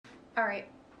Alright,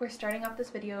 we're starting off this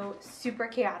video super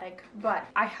chaotic, but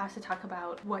I have to talk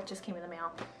about what just came in the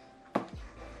mail.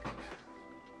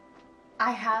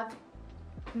 I have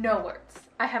no words.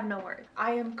 I have no words.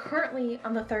 I am currently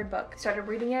on the third book. Started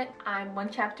reading it. I'm one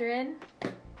chapter in.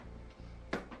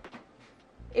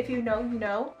 If you know, you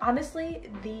know. Honestly,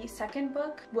 the second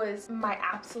book was my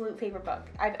absolute favorite book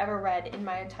I've ever read in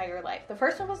my entire life. The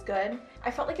first one was good. I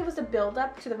felt like it was a build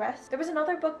up to the rest. There was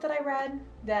another book that I read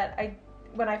that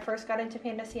when I first got into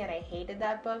fantasy and I hated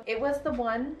that book. It was the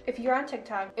one, if you're on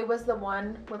TikTok, it was the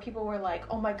one where people were like,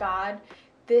 oh my god,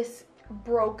 this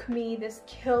broke me, this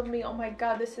killed me, oh my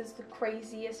god, this is the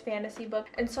craziest fantasy book.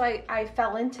 And so I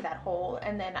fell into that hole,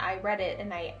 and then I read it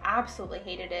and I absolutely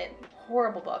hated it.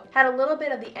 Horrible book. Had a little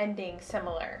bit of the ending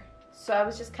similar, so I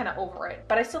was just kind of over it,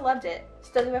 but I still loved it.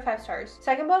 Still give it 5 stars.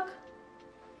 Second book,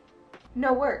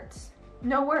 no words.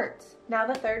 No words. Now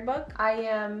the third book,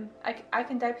 I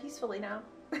can die peacefully now.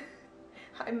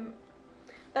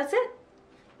 That's it.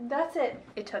 That's it.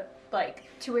 It took like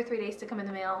 2 or 3 days to come in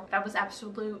the mail. That was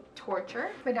absolute torture.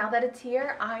 But now that it's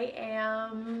here, I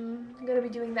am gonna be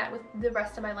doing that with the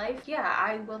rest of my life. Yeah,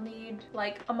 I will need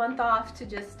like a month off to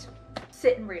just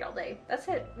sit and read all day. That's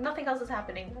it. Nothing else is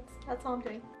happening. That's all I'm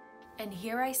doing. And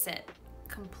here I sit,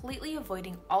 completely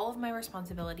avoiding all of my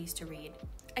responsibilities to read.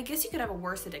 I guess you could have a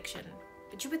worse addiction,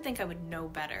 but you would think I would know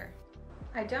better.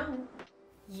 I don't.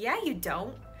 Yeah, you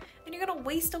don't. And you're gonna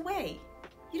waste away.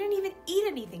 You didn't even eat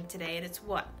anything today, and it's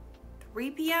what,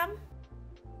 3 p.m.?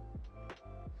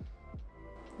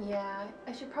 Yeah,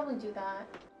 I should probably do that.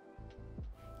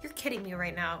 You're kidding me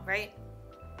right now, right?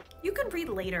 You can read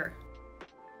later.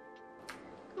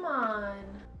 Come on.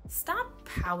 Stop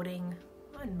pouting.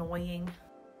 Annoying.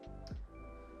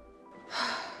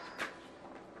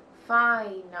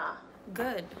 Fine.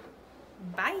 Good.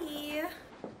 Bye.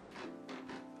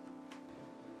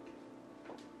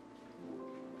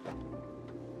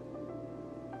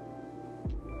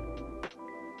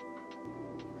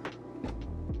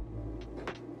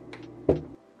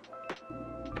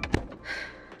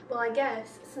 Well, I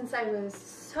guess since I was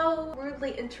so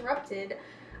rudely interrupted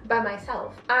by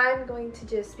myself, I'm going to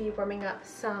just be warming up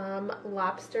some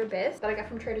lobster bisque that I got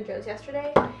from Trader Joe's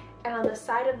yesterday. And on the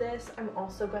side of this, I'm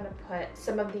also going to put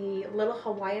some of the little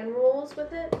Hawaiian rolls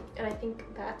with it. And I think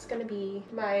that's going to be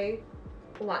my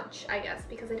lunch, I guess,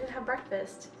 because I didn't have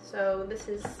breakfast. So this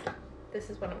is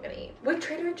what I'm gonna eat. With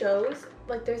Trader Joe's,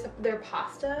 like their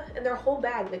pasta and their whole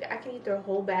bag, like I can eat their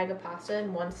whole bag of pasta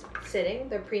in one sitting,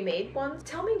 their pre-made ones.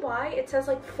 Tell me why it says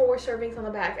like 4 servings on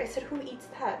the back. I said, who eats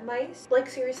that? Mice? Like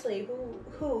seriously,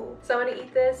 who? So I'm gonna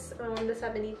eat this, I'm gonna warm this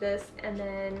up and eat this, and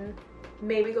then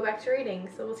maybe go back to reading.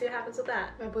 So we'll see what happens with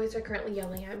that. My boys are currently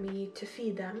yelling at me to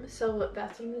feed them, so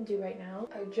that's what I'm gonna do right now.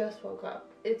 I just woke up.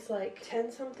 It's like 10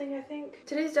 something, I think.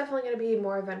 Today's definitely gonna be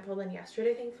more eventful than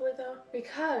yesterday, thankfully though,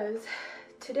 because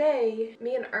today,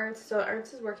 me and Ernst, so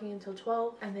Ernst is working until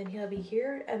 12, and then he'll be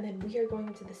here, and then we are going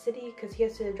into the city because he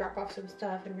has to drop off some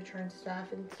stuff and return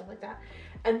stuff and stuff like that.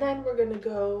 And then we're gonna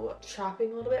go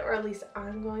shopping a little bit, or at least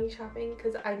I'm going shopping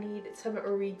because I need some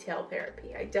retail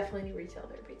therapy. I definitely need retail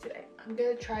therapy today. I'm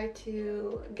gonna try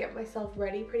to get myself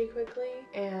ready pretty quickly,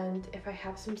 and if I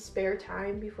have some spare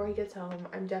time before he gets home,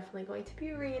 I'm definitely going to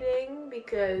be reading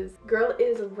because girl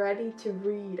is ready to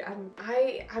read.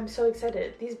 I'm so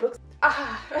excited. These books,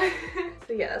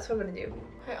 so yeah, that's what I'm gonna do.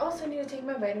 I also need to take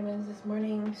my vitamins this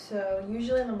morning. So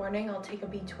usually in the morning I'll take a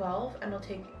B12 and I'll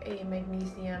take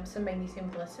some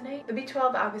magnesium glycinate. The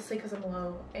B12 obviously because I'm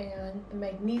low, and the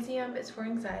magnesium is for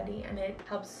anxiety and it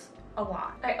helps a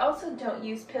lot. I also don't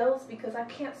use pills because I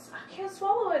can't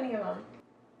swallow any of them.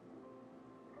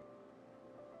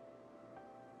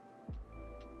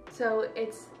 So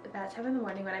it's that time in the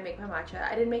morning when I make my matcha.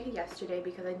 I didn't make it yesterday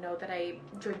because I know that I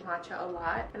drink matcha a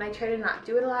lot, and I try to not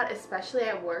do it a lot, especially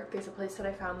at work. There's a place that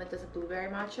I found that does a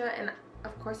blueberry matcha, and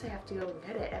of course I have to go and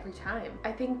get it every time.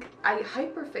 I think I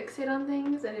hyper fixate on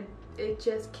things, and it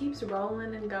just keeps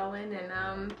rolling and going,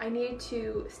 and I need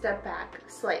to step back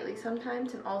slightly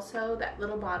sometimes. And also that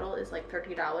little bottle is like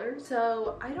 $30,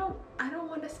 so I don't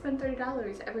want to spend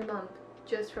 $30 every month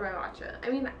just for my matcha.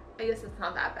 I mean, I guess it's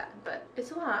not that bad, but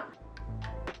it's a lot.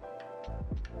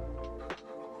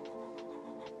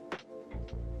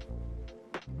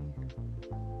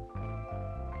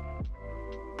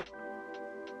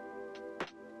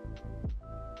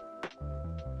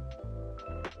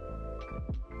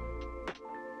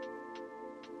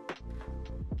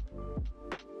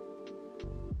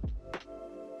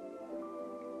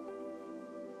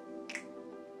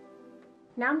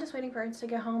 Now I'm just waiting for Ernst to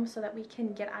get home so that we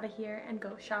can get out of here and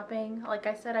go shopping. Like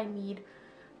I said, I need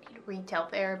retail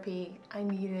therapy. I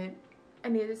need it I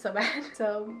needed it so bad.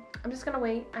 So I'm just gonna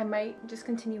wait. I might just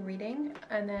continue reading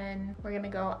and then we're gonna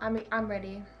go. I'm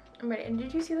ready. I'm ready. And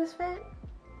did you see this fit?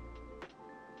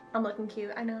 I'm looking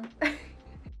cute, I know.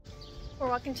 We're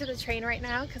walking to the train right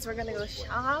now because we're gonna go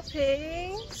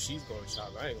shopping. She's going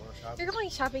shopping. I ain't going shopping. You're going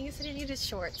shopping. You said you needed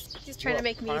shorts. He's trying to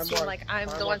make me seem like I'm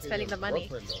the one spending the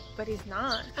money, but he's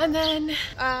not. And then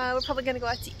we're probably gonna go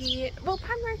out to eat. Well,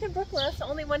 Primark in Brooklyn, that's the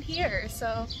only one here,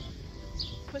 so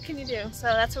what can you do? So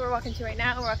that's what we're walking to right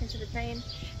now. We're walking to the train.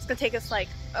 It's gonna take us like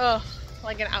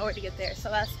an hour to get there, so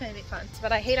that's gonna be fun.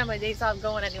 But I hate on my days off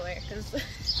going anywhere because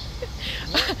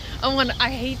I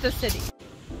hate the city.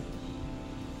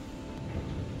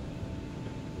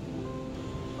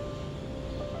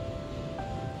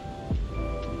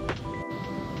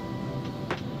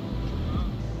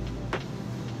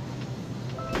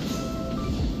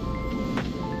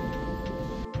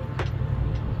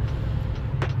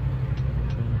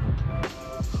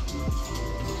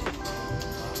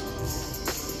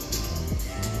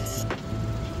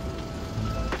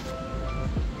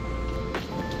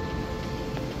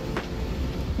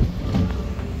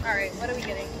 Alright, what are we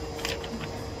getting?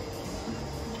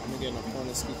 I'm getting a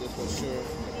corner speaker for sure.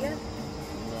 Yeah?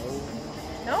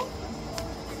 No. No?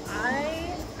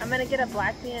 I'm gonna get a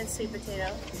black bean and sweet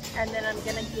potato. And then I'm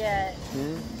gonna get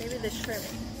maybe the shrimp.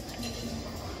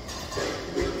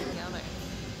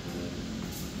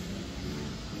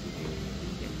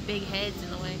 Big heads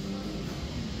in the way.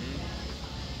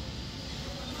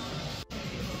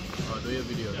 Oh, do your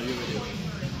video, do your video.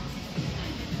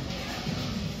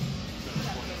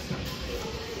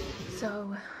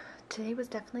 So today was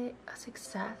definitely a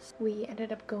success. We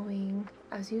ended up going,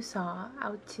 as you saw,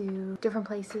 out to different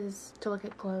places to look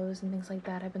at clothes and things like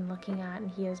that I've been looking at and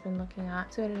he has been looking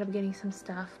at. So we ended up getting some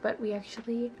stuff, but we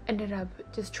actually ended up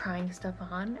just trying stuff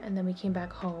on and then we came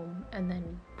back home and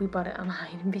then we bought it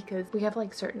online because we have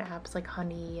like certain apps like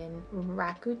Honey and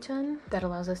Rakuten that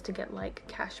allows us to get like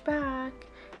cash back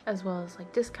as well as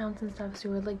like discounts and stuff. So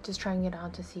we were like just trying it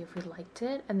out to see if we liked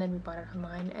it and then we bought it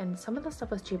online and some of the stuff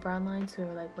was cheaper online, so we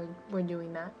were like we're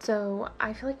doing that. So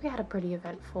I feel like we had a pretty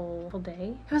eventful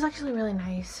day. It was actually really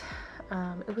nice.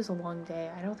 It was a long day.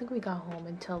 I don't think we got home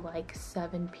until like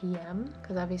 7 p.m.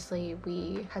 because obviously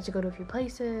we had to go to a few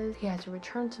places, he had to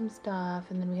return some stuff,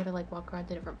 and then we had to like walk around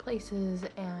to different places,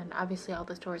 and obviously all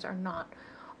the stores are not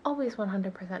always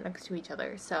 100% next to each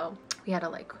other, so we had to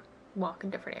like walk in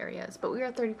different areas. But we were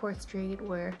at 34th Street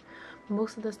where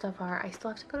most of the stuff are. I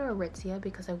still have to go to Aritzia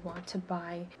because I want to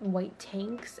buy white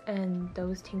tanks, and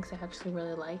those tanks I actually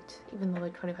really liked, even though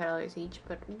they're $25 each,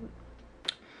 but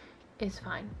it's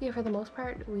fine. Yeah, for the most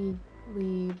part we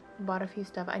bought a few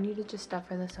stuff. I needed just stuff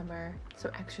for the summer,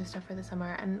 some extra stuff for the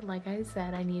summer, and like I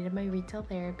said, I needed my retail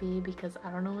therapy because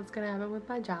I don't know what's gonna happen with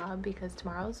my job because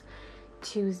tomorrow's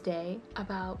Tuesday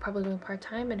about probably going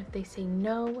part-time, and if they say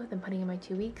no, then putting in my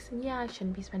 2 weeks. And yeah, I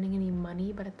shouldn't be spending any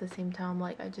money, but at the same time,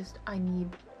 like I need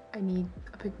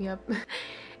a pick-me-up.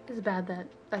 It's bad that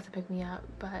that's a pick-me-up,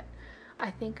 but I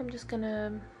think I'm just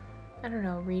gonna, I don't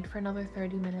know, read for another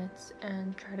 30 minutes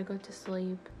and try to go to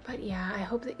sleep. But yeah, I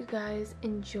hope that you guys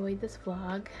enjoyed this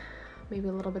vlog. Maybe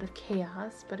a little bit of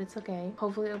chaos, but it's okay.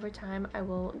 Hopefully over time I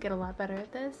will get a lot better at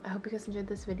this. I hope you guys enjoyed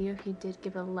this video. If you did,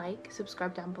 give it a like,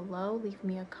 subscribe down below, leave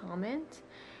me a comment,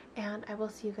 and I will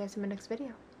see you guys in my next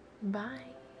video.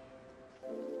 Bye.